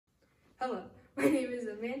Hello, my name is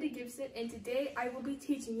Amanda Gibson, and today I will be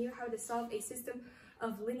teaching you how to solve a system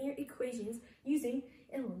of linear equations using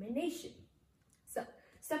elimination. So,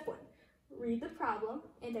 step 1, read the problem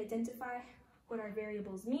and identify what our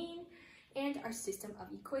variables mean and our system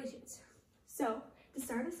of equations. So, to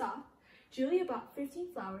start us off, Julia bought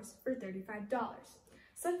 15 flowers for $35.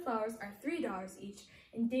 Sunflowers are $3 each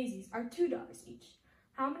and daisies are $2 each.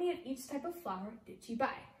 How many of each type of flower did she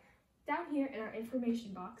buy? Down here in our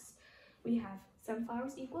information box, we have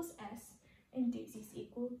sunflowers equals S and daisies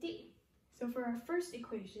equal D. So for our first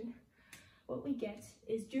equation, what we get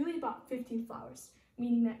is Julia bought 15 flowers,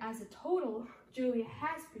 meaning that as a total, Julia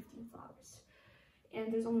has 15 flowers.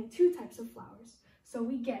 And there's only 2 types of flowers, so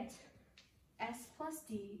we get S plus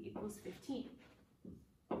D equals 15.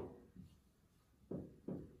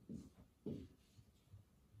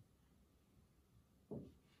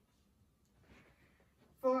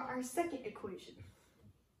 For our second equation,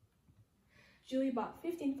 Julia bought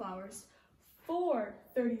 15 flowers for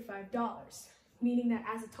 $35, meaning that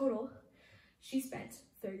as a total, she spent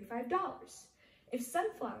 $35. If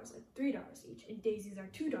sunflowers are $3 each and daisies are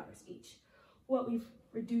 $2 each, what we've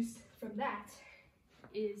reduced from that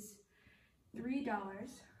is $3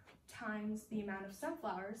 times the amount of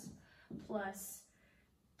sunflowers plus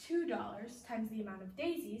 $2 times the amount of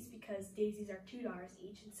daisies, because daisies are $2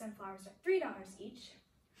 each and sunflowers are $3 each,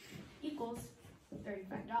 equals $35,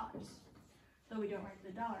 though we don't write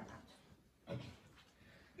the dollar amount.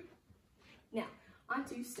 Now, on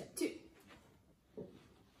to step 2.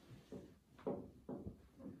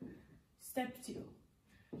 Step 2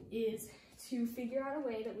 is to figure out a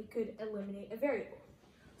way that we could eliminate a variable.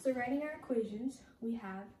 So writing our equations, we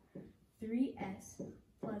have 3s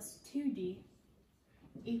plus 2d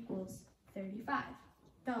equals $35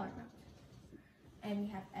 amount. And we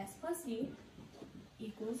have s plus d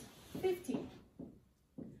equals 15.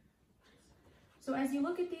 So as you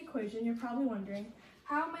look at the equation, you're probably wondering,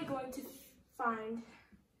 how am I going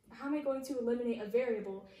to eliminate a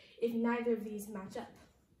variable if neither of these match up?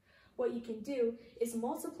 What you can do is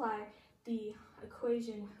multiply the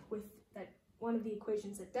equation with one of the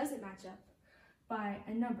equations that doesn't match up by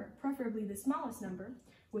a number, preferably the smallest number,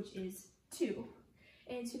 which is 2.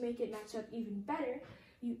 And to make it match up even better,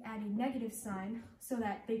 you add a negative sign so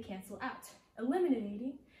that they cancel out,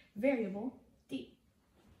 eliminating variable d.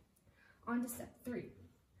 On to step 3.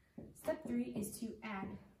 Step 3 is to add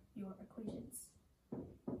your equations.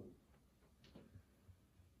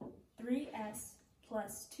 3s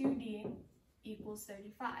plus 2d equals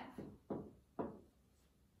 35.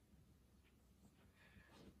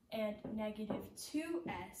 And negative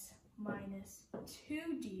 2s minus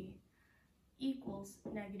 2d equals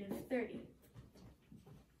negative 30.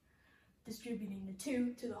 Distributing the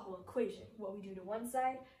 2 to the whole equation. What we do to one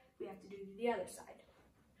side, we have to do to the other side.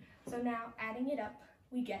 So now, adding it up,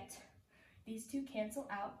 we get these 2 cancel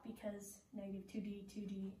out because negative 2d,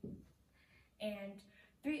 2d, and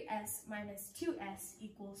 3s minus 2s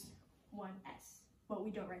equals 1s, but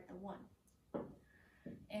we don't write the 1.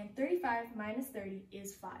 And 35 minus 30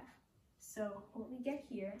 is 5. So what we get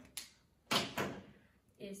here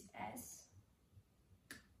is s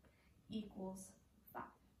equals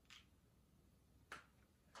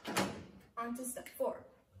 5. On to step 4.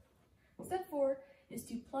 Step 4 is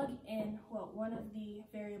to plug in what one of the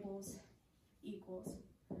variables equals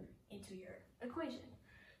into your equation.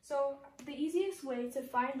 So the easiest way to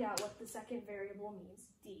find out what the second variable means,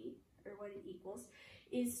 d, or what it equals,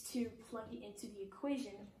 is to plug it into the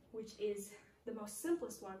equation, which is the most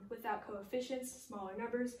simplest one without coefficients, smaller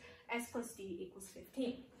numbers, s plus d equals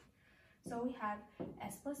 15. So we have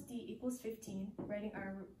s plus d equals 15, writing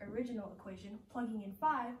our original equation, plugging in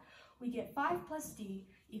 5, we get 5 plus d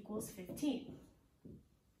equals 15.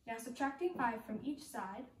 Now subtracting 5 from each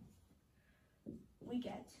side, we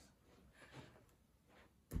get,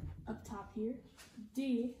 up top here,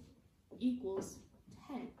 d equals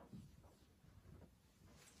 10.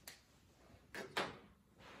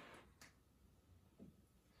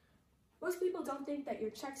 Most people don't think that your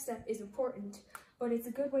check step is important, but it's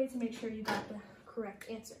a good way to make sure you got the correct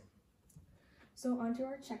answer. So onto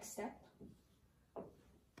our check step.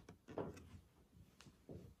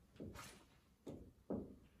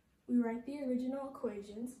 We write the original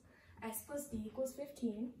equations, s plus d equals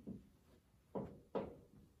 15,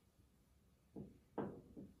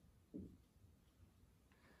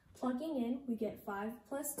 plugging in, we get 5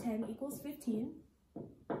 plus 10 equals 15,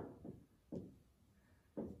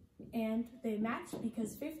 and they match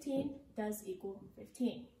because 15 does equal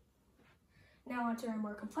 15. Now onto our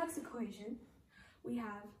more complex equation, we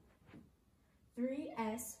have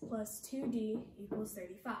 3s plus 2d equals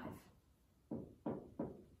 35.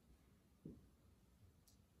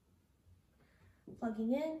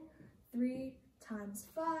 Plugging in, 3 times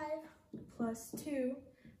 5 plus 2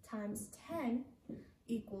 times 10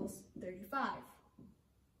 equals 35.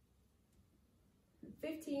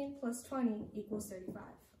 15 plus 20 equals 35.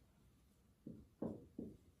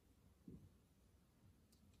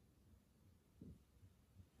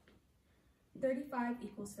 $35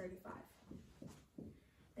 equals 35.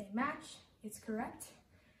 They match, it's correct.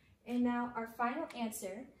 And now our final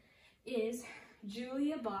answer is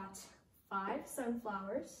Julia bought 5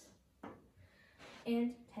 sunflowers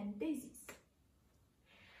and 10 daisies.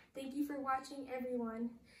 Thank you for watching, everyone.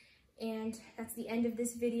 And that's the end of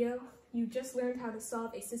this video. You just learned how to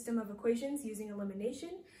solve a system of equations using elimination.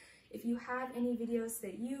 If you have any videos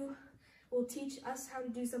that you will teach us how to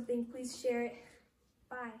do something, please share it.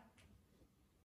 Bye.